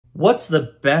What's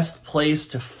the best place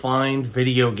to find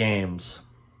video games?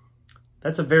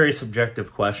 That's a very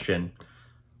subjective question.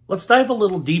 Let's dive a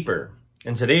little deeper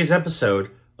in today's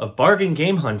episode of Bargain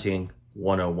Game Hunting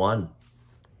 101.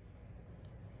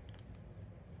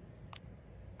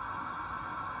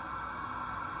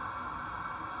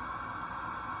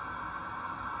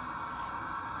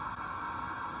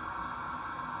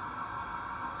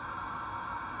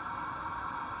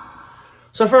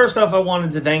 So first off, I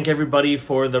wanted to thank everybody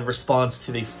for the response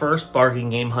to the first Bargain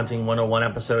Game Hunting 101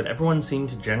 episode. Everyone seemed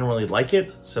to generally like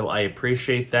it, so I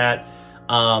appreciate that.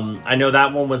 I know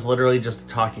that one was literally just a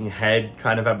talking head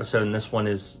kind of episode, and this one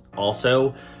is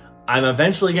also. I'm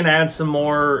eventually going to add some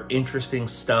more interesting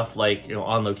stuff like,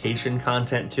 on location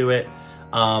content to it.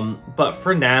 But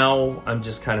for now, I'm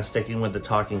just kind of sticking with the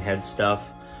talking head stuff.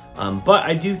 But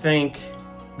I do think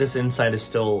this insight is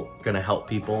still going to help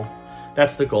people.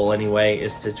 That's the goal anyway,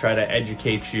 is to try to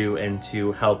educate you and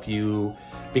to help you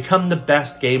become the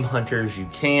best game hunters you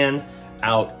can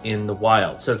out in the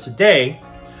wild. So today,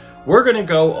 we're going to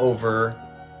go over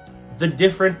the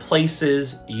different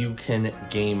places you can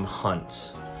game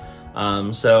hunt.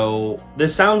 So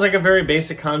this sounds like a very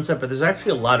basic concept, but there's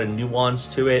actually a lot of nuance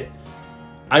to it.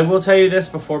 I will tell you this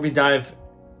before we dive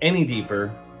any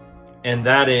deeper, and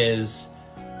that is,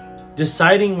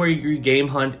 deciding where you game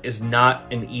hunt is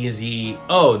not an easy,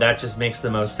 oh, that just makes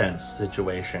the most sense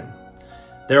situation.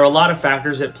 There are a lot of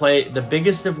factors at play, the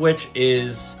biggest of which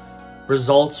is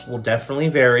results will definitely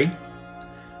vary.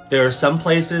 There are some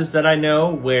places that I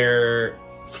know where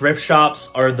thrift shops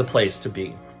are the place to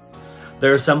be.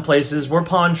 There are some places where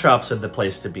pawn shops are the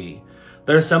place to be.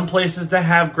 There are some places that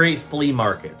have great flea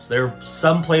markets. There are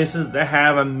some places that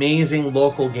have amazing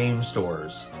local game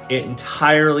stores. It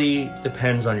entirely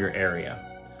depends on your area.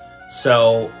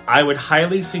 So I would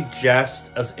highly suggest,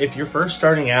 as if you're first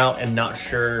starting out and not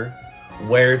sure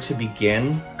where to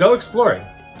begin, go exploring.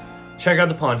 Check out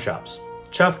the pawn shops.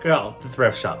 Check out the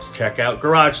thrift shops. Check out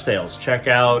garage sales. Check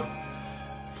out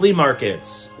flea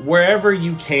markets. Wherever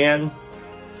you can,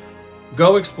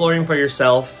 go exploring for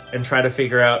yourself and try to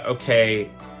figure out, okay,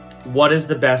 what is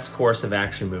the best course of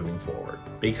action moving forward?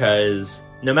 Because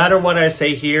no matter what I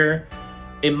say here,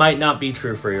 it might not be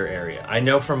true for your area. I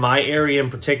know for my area in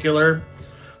particular,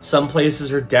 some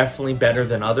places are definitely better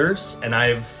than others, and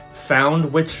I've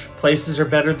found which places are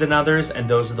better than others, and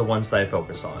those are the ones that I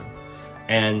focus on.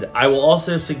 And I will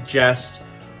also suggest,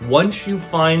 once you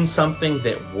find something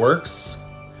that works,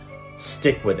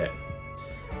 stick with it.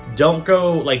 Don't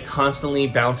go like constantly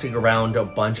bouncing around a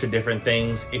bunch of different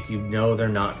things if you know they're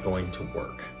not going to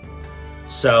work.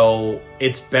 So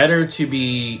it's better to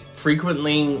be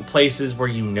frequenting places where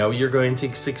you know you're going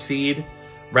to succeed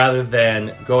rather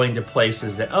than going to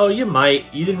places that, oh, you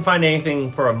didn't find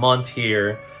anything for a month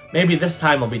here. Maybe this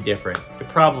time will be different. It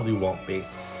probably won't be.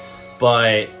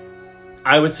 But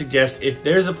I would suggest if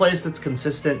there's a place that's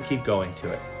consistent, keep going to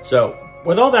it. So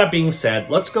with all that being said,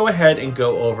 let's go ahead and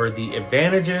go over the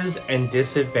advantages and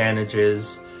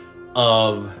disadvantages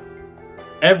of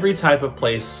every type of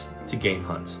place to game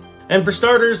hunt. And for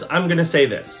starters, I'm going to say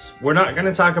this. We're not going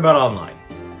to talk about online.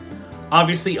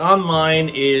 Obviously,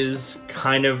 online is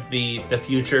kind of the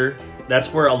future.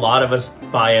 That's where a lot of us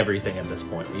buy everything at this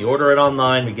point. We order it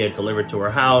online, we get it delivered to our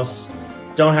house,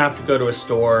 don't have to go to a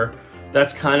store.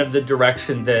 That's kind of the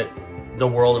direction that the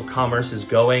world of commerce is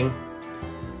going.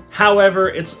 However,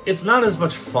 it's not as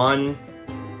much fun,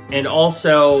 and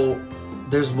also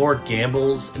there's more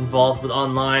gambles involved with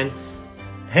online.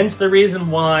 Hence the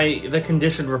reason why the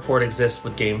condition report exists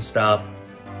with GameStop,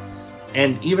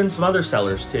 and even some other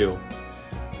sellers too.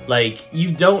 Like,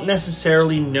 you don't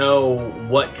necessarily know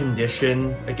what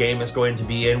condition a game is going to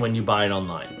be in when you buy it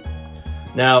online.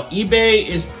 Now, eBay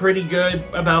is pretty good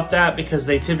about that because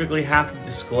they typically have to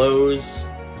disclose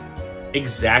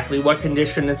exactly what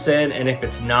condition it's in, and if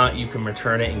it's not, you can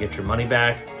return it and get your money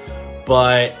back.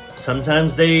 But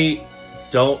sometimes they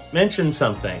don't mention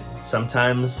something.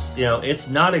 Sometimes, it's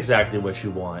not exactly what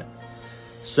you want.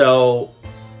 So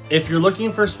if you're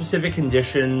looking for specific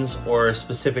conditions or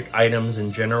specific items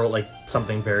in general, like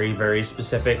something very, very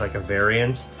specific, like a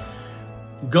variant,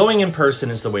 going in person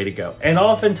is the way to go. And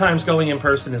oftentimes going in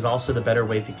person is also the better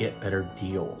way to get better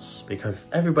deals because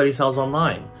everybody sells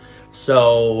online.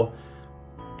 So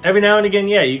every now and again,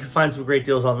 yeah, you can find some great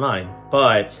deals online,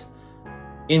 but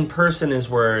in person is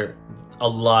where a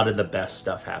lot of the best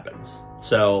stuff happens.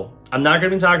 So I'm not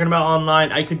going to be talking about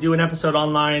online. I could do an episode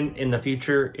online in the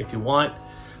future if you want,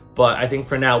 but I think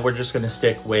for now we're just going to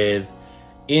stick with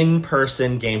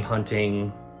in-person game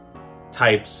hunting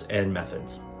types and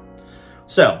methods.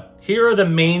 So here are the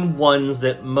main ones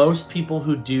that most people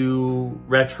who do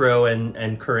retro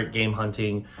and current game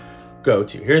hunting go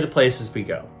to. Here are the places we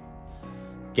go.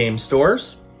 Game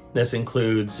stores. This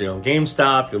includes,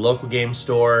 GameStop, your local game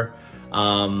store.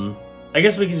 I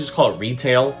guess we can just call it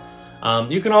retail.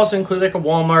 You can also include like a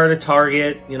Walmart, a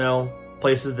Target,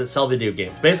 places that sell video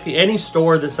games. Basically, any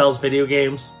store that sells video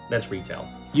games, that's retail.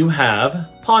 You have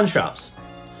pawn shops.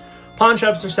 Pawn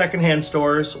shops are secondhand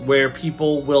stores where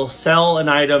people will sell an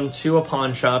item to a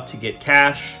pawn shop to get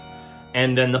cash,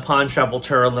 and then the pawn shop will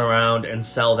turn around and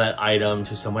sell that item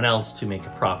to someone else to make a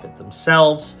profit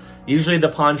themselves. Usually the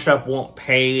pawn shop won't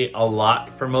pay a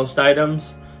lot for most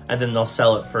items, and then they'll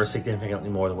sell it for significantly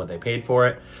more than what they paid for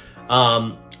it.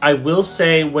 I will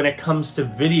say when it comes to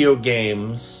video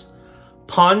games,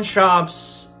 pawn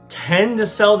shops tend to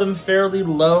sell them fairly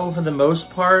low for the most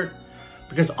part,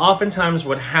 because oftentimes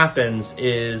what happens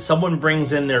is someone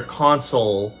brings in their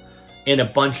console in a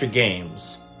bunch of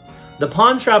games. The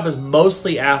pawn shop is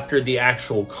mostly after the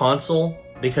actual console,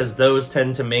 because those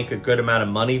tend to make a good amount of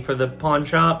money for the pawn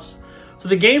shops. So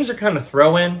the games are kind of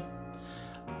throw-in.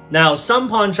 Now, some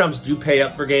pawn shops do pay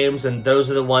up for games, and those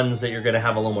are the ones that you're going to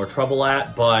have a little more trouble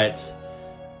at, but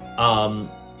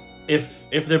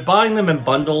if they're buying them in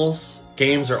bundles,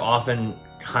 games are often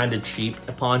kind of cheap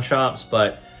at pawn shops.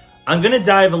 But I'm going to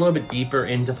dive a little bit deeper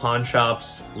into pawn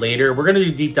shops later. We're going to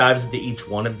do deep dives into each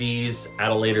one of these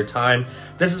at a later time.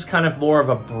 This is kind of more of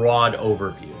a broad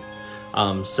overview.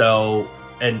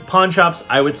 And pawn shops,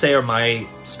 I would say, are my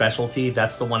specialty.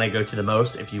 That's the one I go to the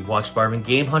most. If you watch Barman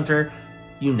Game Hunter,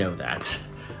 you know that.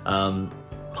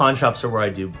 Pawn shops are where I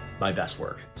do my best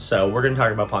work. So we're going to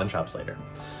talk about pawn shops later.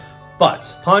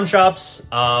 But pawn shops,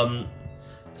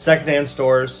 secondhand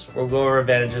stores, we'll go over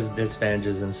advantages and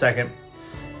disadvantages in a second.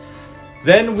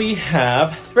 Then we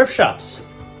have thrift shops.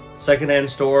 Secondhand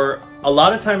store, a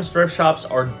lot of times thrift shops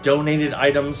are donated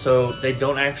items, so they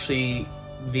don't actually,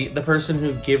 the person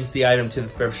who gives the item to the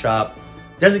thrift shop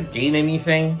doesn't gain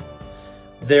anything.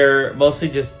 They're mostly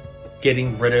just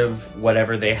getting rid of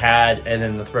whatever they had, and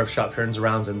then the thrift shop turns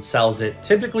around and sells it,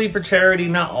 typically for charity,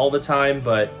 not all the time,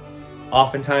 but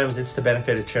oftentimes it's to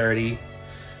benefit a charity.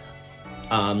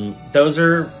 Those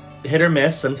are hit or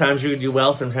miss. Sometimes you can do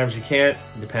well, sometimes you can't.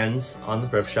 Depends on the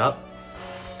thrift shop.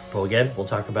 But again, we'll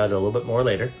talk about it a little bit more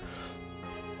later.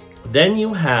 Then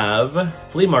you have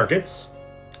flea markets.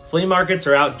 Flea markets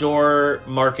are outdoor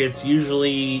markets,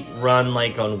 usually run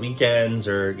like on weekends,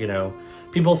 or,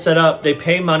 people set up, they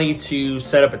pay money to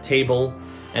set up a table,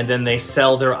 and then they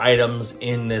sell their items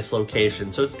in this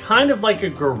location. So it's kind of like a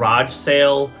garage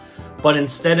sale, but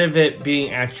instead of it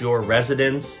being at your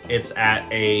residence, it's at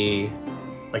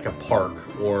like a park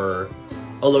or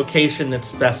a location that's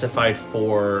specified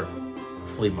for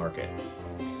flea market.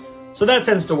 So that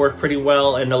tends to work pretty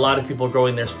well, and a lot of people are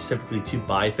going there specifically to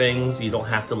buy things. You don't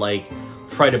have to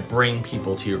try to bring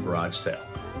people to your garage sale.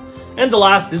 And the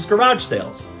last is garage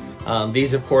sales.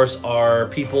 These, of course, are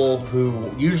people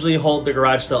who usually hold the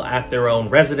garage sale at their own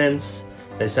residence.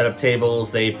 They set up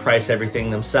tables, they price everything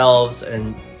themselves,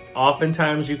 and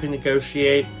oftentimes you can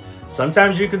negotiate.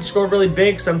 Sometimes you can score really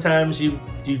big, sometimes you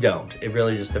don't. It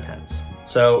really just depends.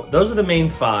 So those are the main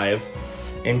 5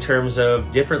 in terms of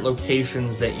different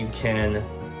locations that you can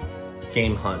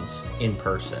game hunt in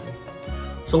person.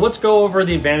 So let's go over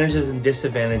the advantages and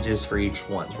disadvantages for each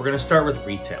one. So we're going to start with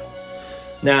retail.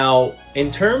 Now,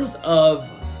 in terms of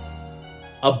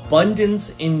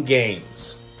abundance in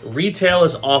games, retail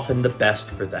is often the best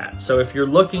for that. So if you're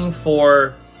looking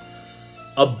for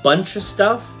a bunch of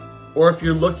stuff, or if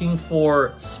you're looking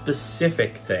for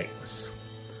specific things,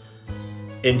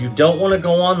 and you don't want to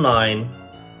go online,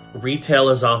 retail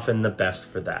is often the best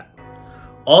for that.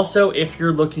 Also, if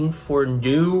you're looking for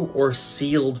new or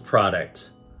sealed product,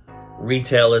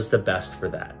 retail is the best for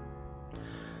that.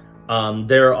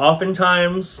 There are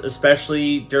oftentimes,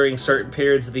 especially during certain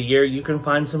periods of the year, you can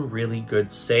find some really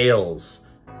good sales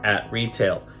at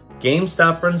retail.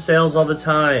 GameStop runs sales all the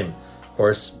time. Of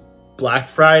course, Black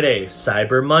Friday,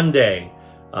 Cyber Monday.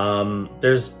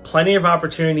 There's plenty of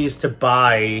opportunities to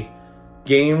buy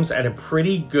games at a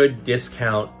pretty good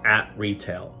discount at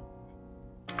retail.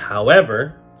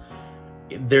 However,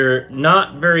 they're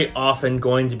not very often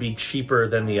going to be cheaper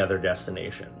than the other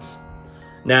destinations.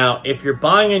 Now, if you're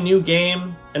buying a new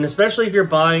game, and especially if you're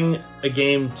buying a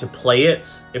game to play it,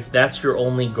 if that's your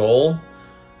only goal,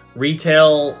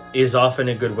 retail is often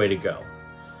a good way to go.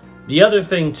 The other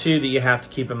thing, too, that you have to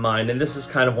keep in mind, and this is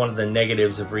kind of one of the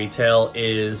negatives of retail,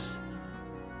 is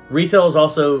retail is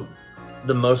also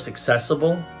the most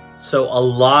accessible, so a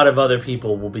lot of other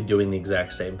people will be doing the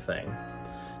exact same thing.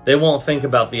 they won't think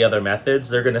about the other methods.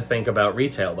 They're going to think about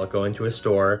retail. They'll go into a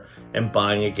store and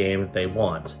buying a game that they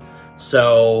want.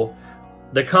 So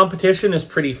the competition is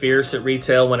pretty fierce at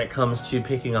retail when it comes to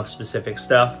picking up specific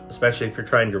stuff, especially if you're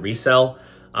trying to resell.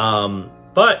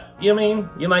 But, you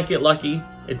might get lucky.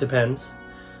 It depends.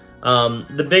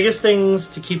 The biggest things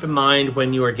to keep in mind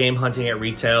when you are game hunting at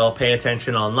retail: pay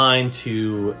attention online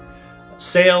to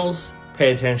sales,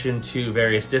 pay attention to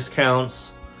various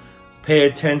discounts, pay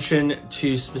attention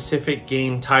to specific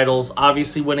game titles.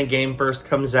 Obviously, when a game first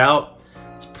comes out,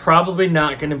 it's probably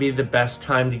not going to be the best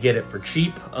time to get it for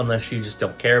cheap unless you just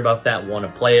don't care about that, want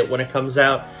to play it when it comes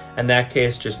out. In that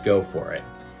case, just go for it.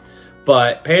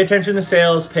 But pay attention to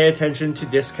sales, pay attention to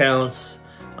discounts.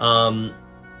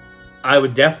 I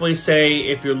would definitely say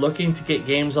if you're looking to get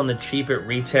games on the cheap at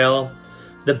retail,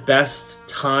 the best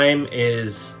time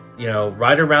is,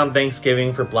 right around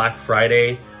Thanksgiving for Black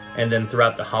Friday, and then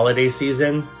throughout the holiday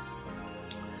season.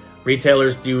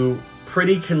 Retailers do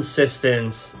pretty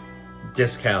consistent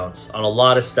discounts on a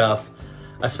lot of stuff,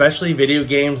 especially video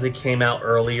games that came out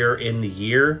earlier in the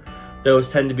year. Those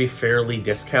tend to be fairly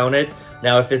discounted.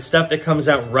 Now, if it's stuff that comes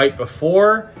out right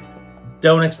before,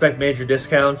 don't expect major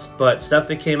discounts, but stuff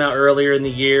that came out earlier in the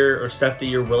year or stuff that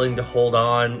you're willing to hold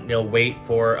on, wait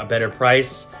for a better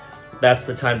price, that's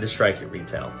the time to strike at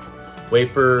retail. Wait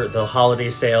for the holiday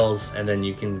sales, and then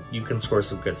you can score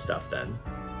some good stuff then.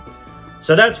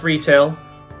 So that's retail.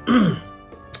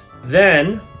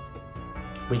 Then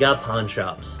we got pawn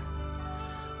shops.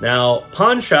 Now,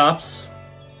 pawn shops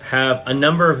have a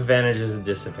number of advantages and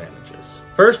disadvantages.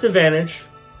 First advantage,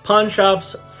 pawn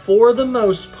shops, for the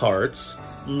most part,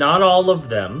 not all of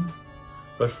them,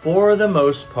 but for the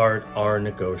most part, are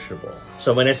negotiable.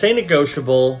 So when I say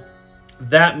negotiable,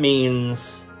 that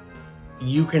means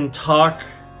you can talk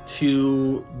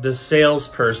to the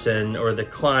salesperson or the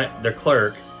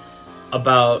clerk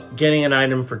about getting an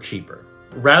item for cheaper.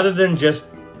 Rather than just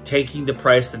taking the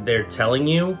price that they're telling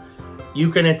you,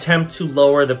 you can attempt to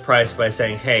lower the price by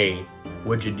saying, hey,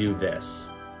 would you do this?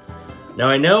 Now,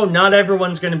 I know not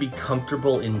everyone's going to be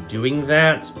comfortable in doing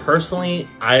that. Personally,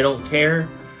 I don't care.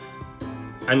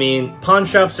 Pawn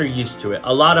shops are used to it.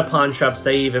 A lot of pawn shops,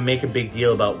 they even make a big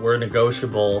deal about, we're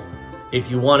negotiable. If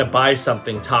you want to buy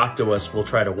something, talk to us. We'll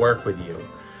try to work with you.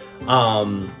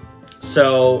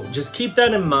 So just keep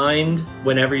that in mind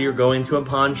whenever you're going to a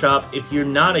pawn shop. If you're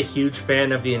not a huge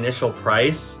fan of the initial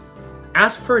price,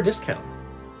 ask for a discount.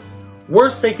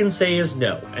 Worst they can say is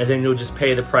no, and then you'll just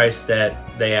pay the price that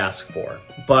they ask for.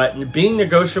 But being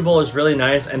negotiable is really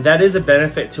nice, and that is a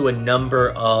benefit to a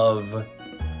number of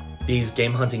these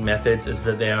game hunting methods, is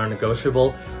that they are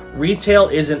negotiable. Retail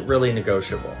isn't really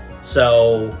negotiable.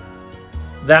 So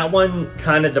that one,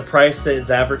 kind of the price that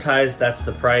it's advertised, that's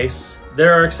the price.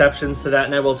 There are exceptions to that,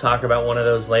 and I will talk about one of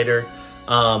those later.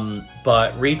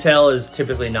 But retail is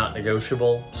typically not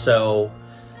negotiable, so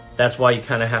that's why you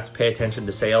kind of have to pay attention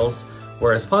to sales,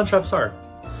 whereas pawn shops are.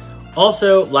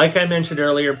 Also, like I mentioned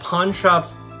earlier, pawn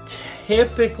shops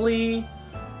typically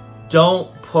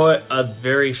don't put a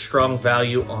very strong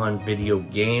value on video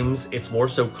games. It's more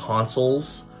so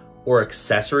consoles or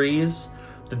accessories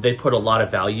that they put a lot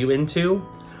of value into.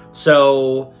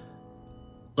 So,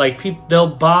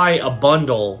 they'll buy a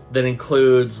bundle that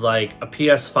includes a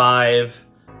PS5,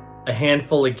 a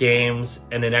handful of games,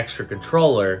 and an extra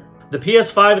controller. The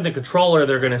PS5 and the controller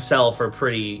they're going to sell for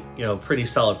pretty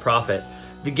solid profit.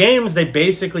 The games they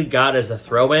basically got as a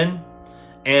throw-in,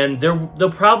 and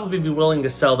they'll probably be willing to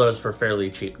sell those for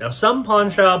fairly cheap. Now, some pawn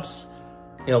shops,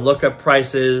 look up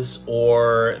prices,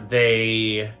 or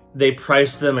they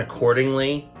price them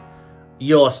accordingly.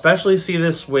 You'll especially see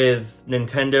this with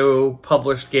Nintendo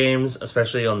published games,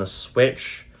 especially on the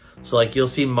Switch. So you'll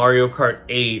see Mario Kart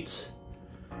 8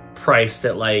 priced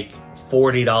at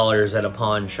 $40 at a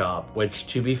pawn shop, which,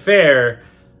 to be fair,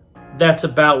 that's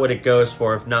about what it goes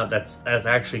for. If not, that's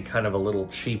actually kind of a little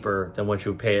cheaper than what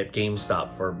you would pay at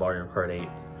GameStop for Mario Kart 8.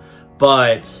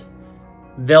 But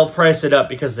they'll price it up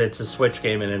because it's a Switch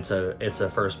game and it's a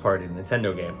first-party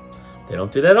Nintendo game. They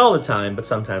don't do that all the time, but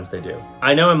sometimes they do.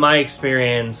 I know in my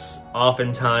experience,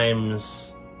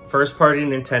 oftentimes first-party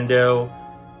Nintendo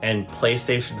and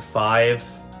PlayStation 5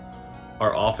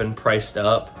 are often priced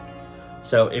up.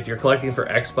 So if you're collecting for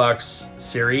Xbox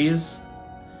Series,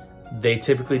 they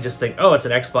typically just think, oh, it's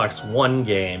an Xbox One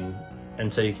game.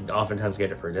 And so you can oftentimes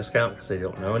get it for a discount because they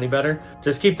don't know any better.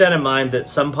 Just keep that in mind, that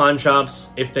some pawn shops,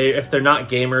 if they're not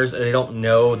gamers and they don't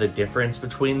know the difference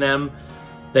between them,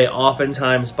 they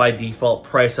oftentimes by default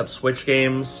price up Switch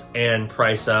games and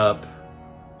price up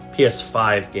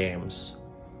PS5 games.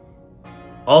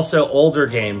 Also, older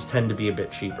games tend to be a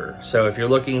bit cheaper. So if you're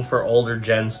looking for older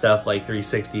gen stuff like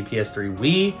 360, PS3,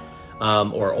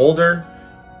 Wii, or older,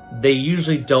 they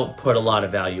usually don't put a lot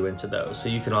of value into those. So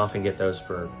you can often get those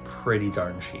for pretty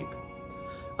darn cheap.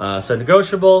 So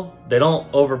negotiable, they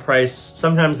don't overprice.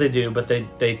 Sometimes they do, but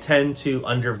they tend to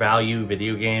undervalue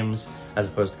video games as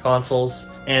opposed to consoles.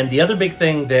 And the other big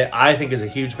thing that I think is a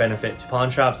huge benefit to pawn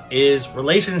shops is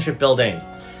relationship building.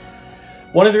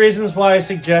 One of the reasons why I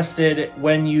suggested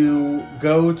when you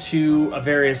go to a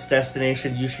various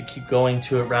destination, you should keep going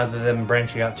to it rather than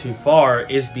branching out too far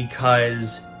is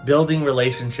because building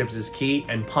relationships is key,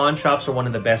 and pawn shops are one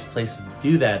of the best places to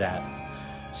do that at.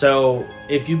 So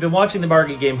if you've been watching the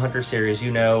Bargain Game Hunter series,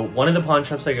 you know one of the pawn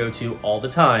shops I go to all the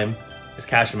time is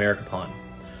Cash America Pawn.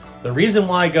 The reason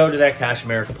why I go to that Cash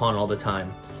America Pawn all the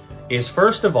time is,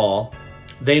 first of all,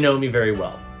 they know me very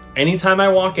well. Anytime I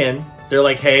walk in, they're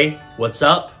like, hey, what's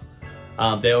up?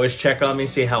 They always check on me,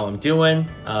 see how I'm doing,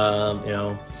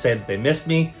 say that they missed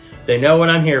me. They know what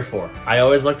I'm here for. I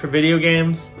always look for video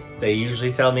games. They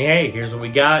usually tell me, hey, here's what we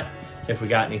got. If we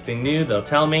got anything new, they'll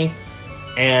tell me.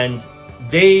 And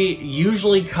they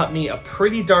usually cut me a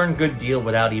pretty darn good deal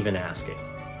without even asking.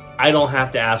 I don't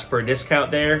have to ask for a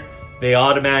discount there. They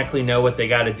automatically know what they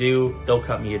got to do. They'll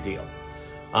cut me a deal.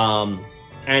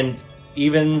 And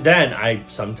even then, I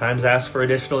sometimes ask for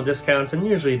additional discounts, and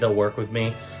usually they'll work with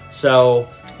me. So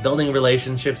building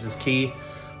relationships is key.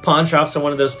 Pawn shops are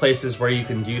one of those places where you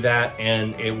can do that,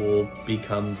 and it will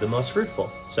become the most fruitful.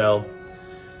 So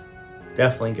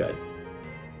definitely good.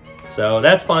 So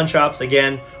that's pawn shops.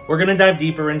 Again, we're going to dive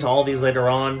deeper into all these later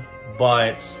on,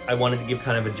 but I wanted to give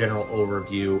kind of a general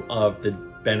overview of the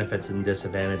benefits and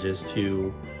disadvantages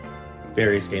to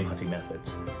various game hunting methods.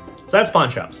 So that's pawn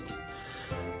shops.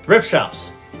 Thrift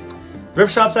shops.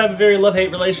 Thrift shops I have a very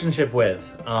love-hate relationship with.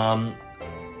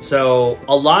 So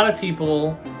a lot of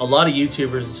people, a lot of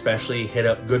YouTubers especially, hit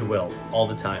up Goodwill all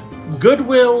the time.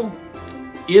 Goodwill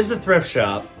is a thrift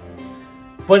shop,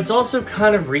 but it's also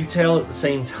kind of retail at the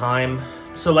same time.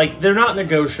 So like, they're not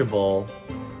negotiable,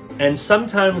 and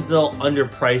sometimes they'll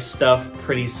underprice stuff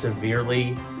pretty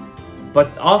severely,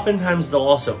 but oftentimes they'll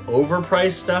also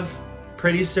overprice stuff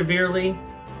pretty severely.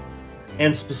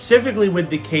 And specifically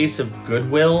with the case of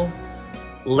Goodwill,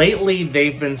 lately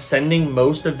they've been sending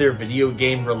most of their video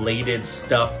game related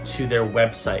stuff to their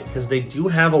website, because they do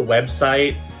have a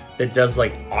website that does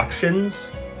like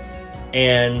auctions,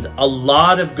 and a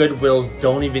lot of Goodwills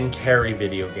don't even carry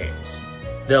video games.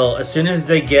 They'll, as soon as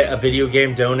they get a video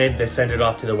game donated, they send it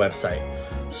off to the website.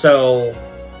 So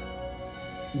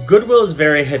Goodwill is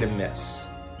very hit and miss.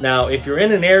 Now, if you're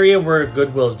in an area where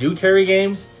Goodwills do carry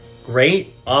games,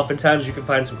 great. Oftentimes you can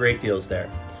find some great deals there.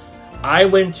 I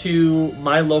went to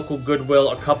my local Goodwill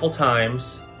a couple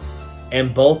times,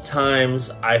 and both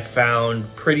times I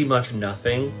found pretty much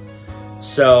nothing.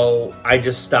 So I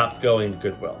just stopped going to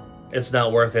Goodwill. It's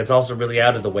not worth it. It's also really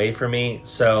out of the way for me,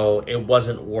 so it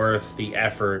wasn't worth the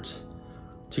effort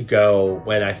to go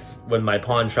when my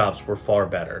pawn shops were far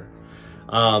better.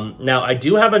 Now, I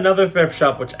do have another thrift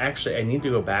shop, which actually I need to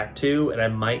go back to, and I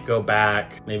might go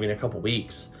back maybe in a couple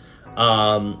weeks,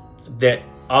 that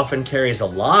often carries a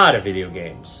lot of video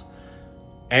games.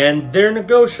 And they're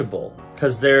negotiable,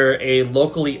 because they're a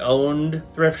locally owned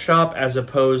thrift shop as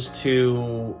opposed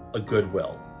to a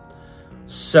Goodwill.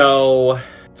 So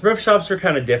thrift shops are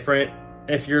kind of different.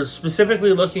 If you're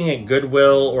specifically looking at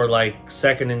Goodwill or like not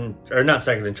Second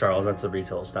and Charles, that's the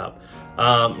retail stop.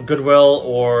 Goodwill,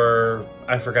 or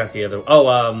I forgot the other,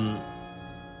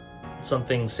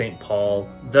 something St. Paul.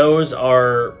 Those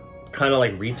are kind of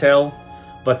like retail,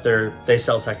 but they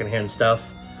sell secondhand stuff.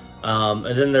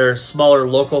 And then there's smaller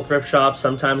local thrift shops.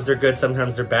 Sometimes they're good,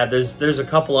 sometimes they're bad. There's a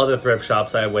couple other thrift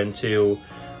shops I went to.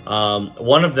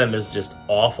 One of them is just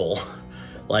awful.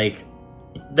 Like,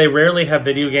 they rarely have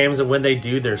video games, and when they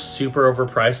do, they're super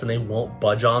overpriced and they won't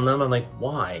budge on them. I'm like,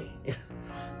 why?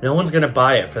 No one's gonna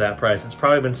buy it for that price. It's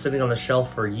probably been sitting on the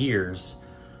shelf for years.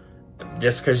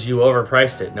 Just because you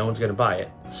overpriced it, no one's gonna buy it.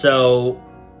 So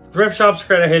thrift shops are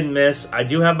kind of hit and miss. I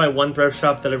do have my one thrift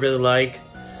shop that I really like,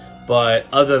 but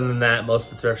other than that,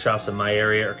 most of the thrift shops in my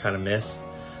area are kind of missed.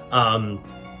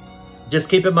 Just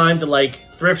keep in mind that like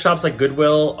thrift shops like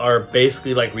Goodwill are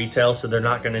basically like retail, so they're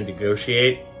not going to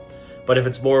negotiate. But if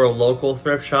it's more a local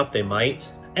thrift shop, they might.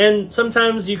 And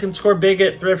sometimes you can score big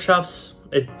at thrift shops.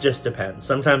 It just depends.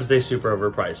 Sometimes they super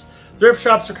overpriced. Thrift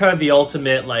shops are kind of the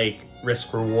ultimate like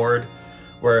risk reward,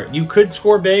 where you could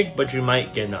score big, but you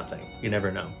might get nothing. You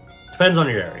never know. Depends on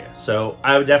your area. So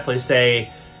I would definitely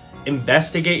say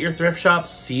investigate your thrift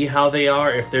shops, see how they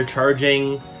are. If they're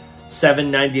charging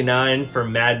 $7.99 for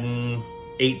Madden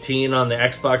 18 on the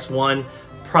Xbox One,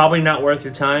 probably not worth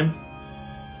your time.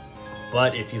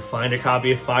 But if you find a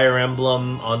copy of Fire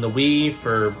Emblem on the Wii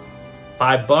for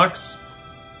 $5,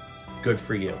 good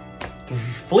for you.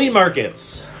 Flea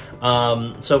markets.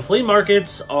 So flea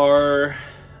markets are,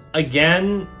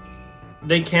 again,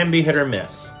 they can be hit or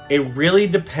miss. It really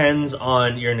depends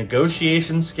on your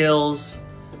negotiation skills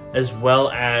as well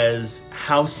as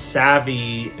how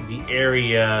savvy the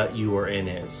area you are in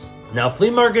is. Now, flea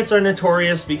markets are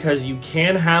notorious because you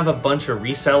can have a bunch of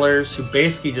resellers who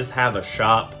basically just have a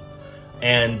shop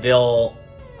and they'll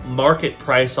market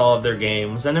price all of their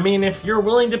games. And I mean, if you're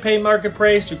willing to pay market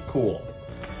price, you're cool.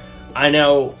 I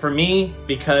know for me,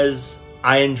 because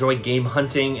I enjoy game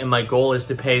hunting and my goal is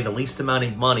to pay the least amount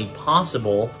of money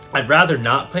possible, I'd rather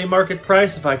not pay market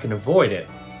price if I can avoid it.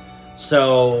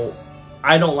 So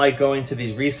I don't like going to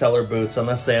these reseller booths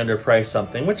unless they underprice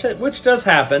something, which does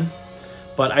happen,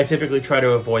 but I typically try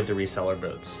to avoid the reseller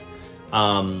booths.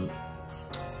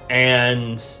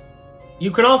 And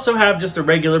you can also have just a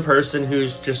regular person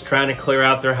who's just trying to clear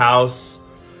out their house.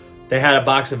 They had a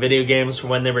box of video games from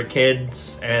when they were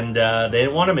kids and they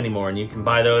didn't want them anymore, and you can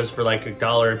buy those for like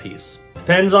 $1 a piece.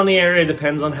 Depends on the area,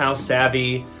 depends on how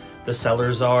savvy the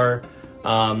sellers are.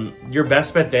 Your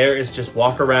best bet there is just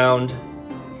walk around,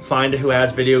 find who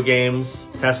has video games,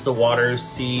 test the waters,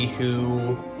 see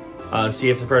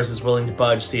if the person's willing to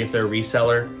budge, see if they're a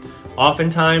reseller.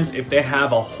 Oftentimes, if they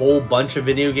have a whole bunch of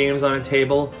video games on a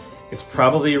table, it's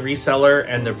probably a reseller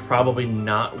and they're probably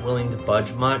not willing to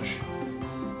budge much.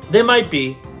 They might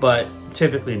be, but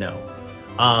typically no.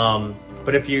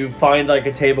 But if you find like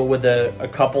a table with a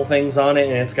couple things on it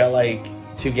and it's got like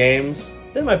 2 games,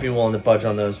 they might be willing to budge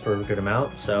on those for a good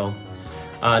amount. So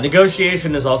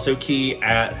negotiation is also key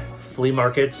at flea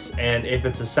markets. And if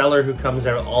it's a seller who comes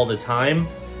out all the time,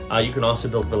 you can also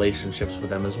build relationships with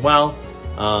them as well.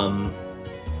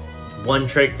 One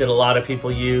trick that a lot of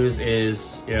people use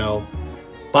is,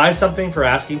 buy something for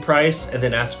asking price and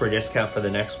then ask for a discount for the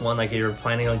next one. Like if you're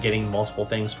planning on getting multiple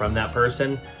things from that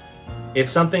person, if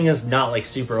something is not like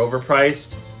super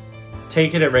overpriced,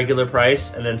 take it at regular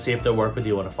price and then see if they'll work with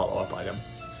you on a follow-up item.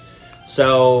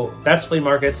 So that's flea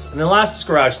markets. And the last is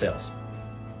garage sales.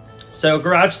 So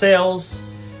garage sales,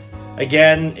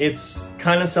 again, it's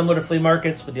kind of similar to flea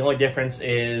markets, but the only difference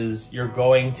is you're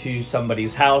going to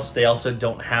somebody's house. They also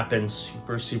don't happen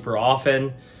super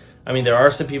often. I mean, there are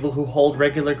some people who hold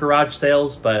regular garage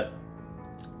sales, but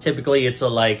typically it's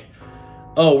like,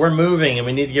 oh, we're moving and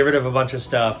we need to get rid of a bunch of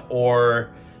stuff, or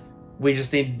we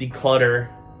just need to declutter.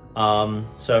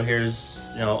 So here's,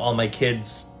 all my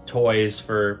kids' toys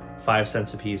for 5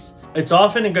 cents a piece. It's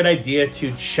often a good idea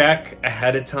to check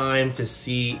ahead of time to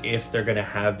see if they're going to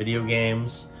have video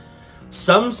games.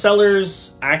 Some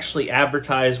sellers actually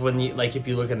advertise if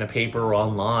you look in the paper or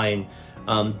online,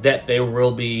 that there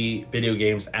will be video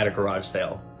games at a garage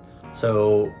sale.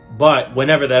 So, but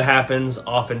whenever that happens,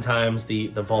 oftentimes the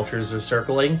vultures are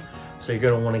circling. So you're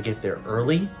going to want to get there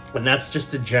early. And that's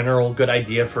just a general good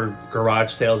idea for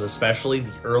garage sales, especially.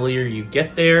 The earlier you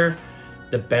get there,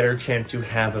 the better chance you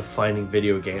have of finding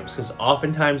video games. Because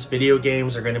oftentimes video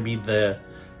games are going to be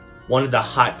one of the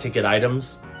hot ticket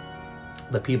items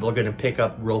that people are going to pick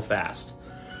up real fast.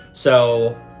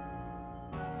 So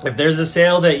if there's a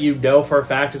sale that you know for a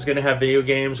fact is going to have video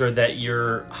games, or that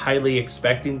you're highly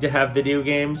expecting to have video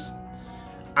games,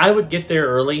 I would get there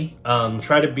early.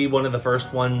 Try to be one of the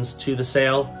first ones to the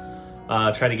sale.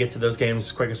 Try to get to those games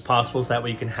as quick as possible, so that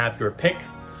way you can have your pick.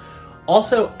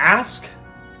 Also, ask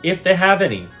if they have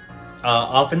any.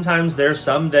 Oftentimes there's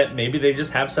some that maybe they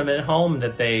just have some at home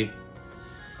that they're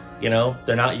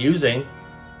not using.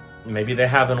 Maybe they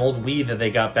have an old Wii that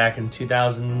they got back in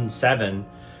 2007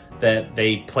 that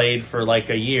they played for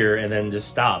like a year and then just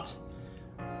stopped.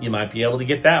 You might be able to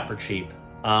get that for cheap.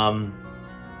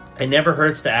 It never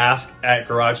hurts to ask at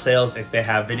garage sales if they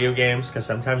have video games, because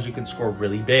sometimes you can score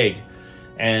really big.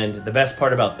 And the best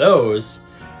part about those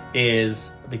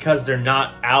is because they're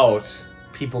not out,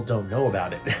 people don't know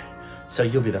about it. So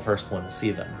you'll be the first one to see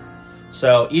them.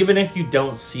 So even if you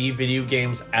don't see video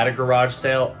games at a garage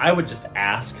sale, I would just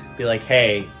ask. Be like,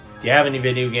 hey, do you have any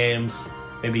video games?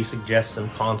 Maybe suggest some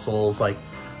consoles like,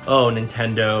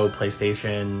 Nintendo,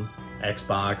 PlayStation,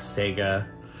 Xbox, Sega.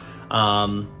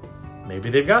 Maybe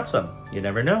they've got some. You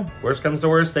never know. Worst comes to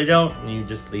worst, they don't, and you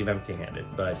just leave empty-handed.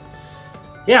 But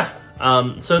yeah,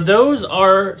 so those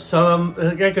are some,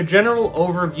 like a general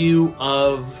overview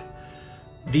of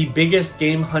the biggest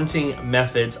game hunting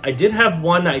methods. I did have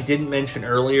one that I didn't mention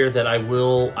earlier that I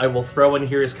will throw in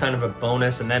here as kind of a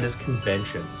bonus, and that is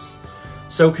conventions.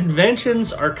 So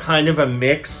conventions are kind of a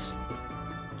mix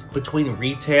between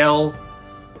retail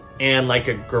and like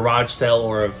a garage sale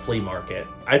or a flea market.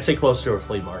 I'd say close to a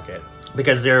flea market,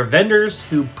 because there are vendors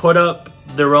who put up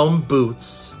their own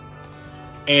booths,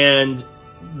 and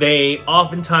they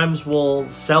oftentimes will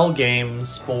sell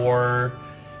games for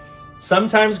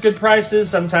sometimes good prices,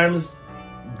 sometimes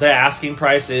the asking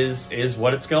price is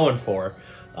what it's going for.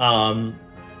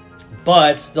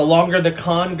 But the longer the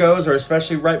con goes, or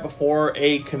especially right before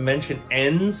a convention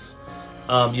ends,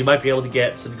 you might be able to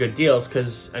get some good deals,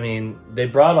 because, I mean, they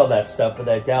brought all that stuff, but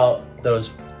I doubt those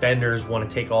vendors want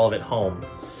to take all of it home.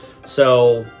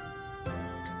 So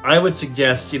I would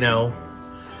suggest, you know,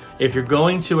 if you're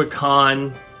going to a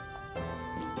con,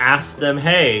 ask them,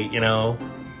 hey, you know,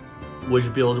 would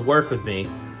you be able to work with me?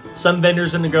 Some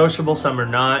vendors are negotiable, some are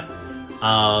not.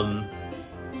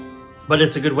 But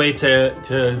it's a good way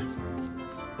to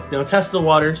you know, test the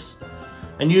waters.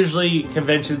 And usually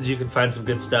conventions, you can find some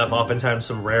good stuff, oftentimes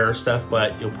some rarer stuff,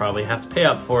 but you'll probably have to pay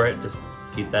up for it. Just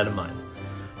keep that in mind.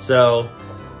 So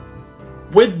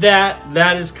with that,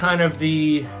 that is kind of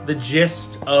the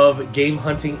gist of game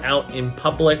hunting out in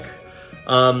public.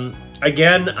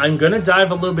 Again, I'm going to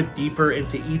dive a little bit deeper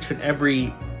into each and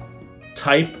every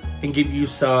type and give you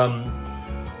some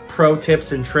pro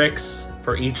tips and tricks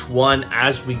for each one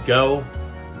as we go.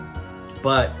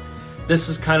 But this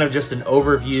is kind of just an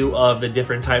overview of the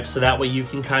different types, so that way you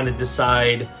can kind of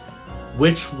decide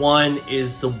which one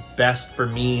is the best for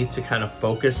me to kind of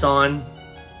focus on.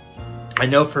 I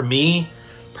know for me,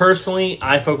 personally,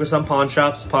 I focus on pawn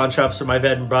shops. Pawn shops are my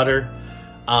bread and butter.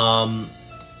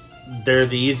 They're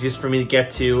the easiest for me to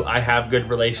get to. I have good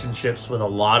relationships with a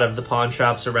lot of the pawn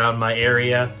shops around my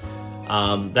area.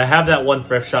 I have that one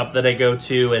thrift shop that I go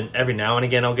to, and every now and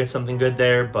again I'll get something good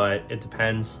there, but it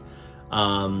depends.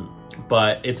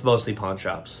 But it's mostly pawn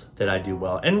shops that I do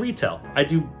well. And retail. I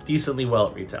do decently well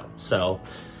at retail. So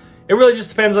it really just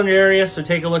depends on your area. So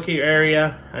take a look at your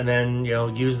area, and then, you know,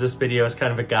 use this video as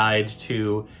kind of a guide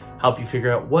to help you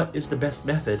figure out what is the best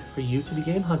method for you to be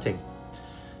game hunting.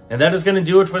 And that is going to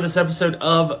do it for this episode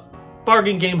of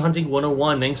Bargain Game Hunting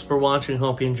 101. Thanks for watching.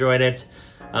 Hope you enjoyed it.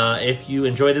 If you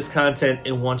enjoy this content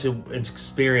and want to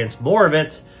experience more of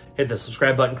it, hit the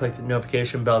subscribe button, click the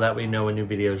notification bell. That way you know when new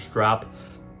videos drop.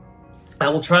 I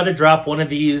will try to drop one of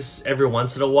these every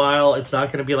once in a while. It's not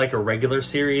going to be like a regular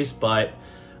series, but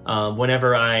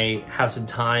whenever I have some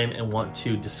time and want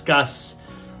to discuss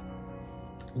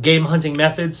game hunting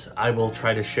methods, I will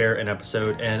try to share an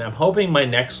episode. And I'm hoping my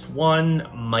next one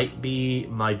might be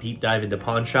my deep dive into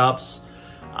pawn shops.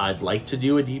 I'd like to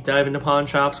do a deep dive into pawn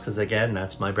shops because, again,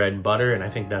 that's my bread and butter, and I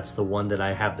think that's the one that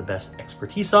I have the best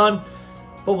expertise on.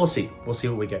 But we'll see. We'll see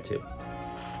what we get to.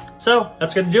 So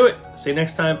that's going to do it. See you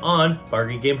next time on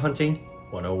Bargain Game Hunting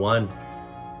 101.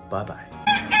 Bye-bye.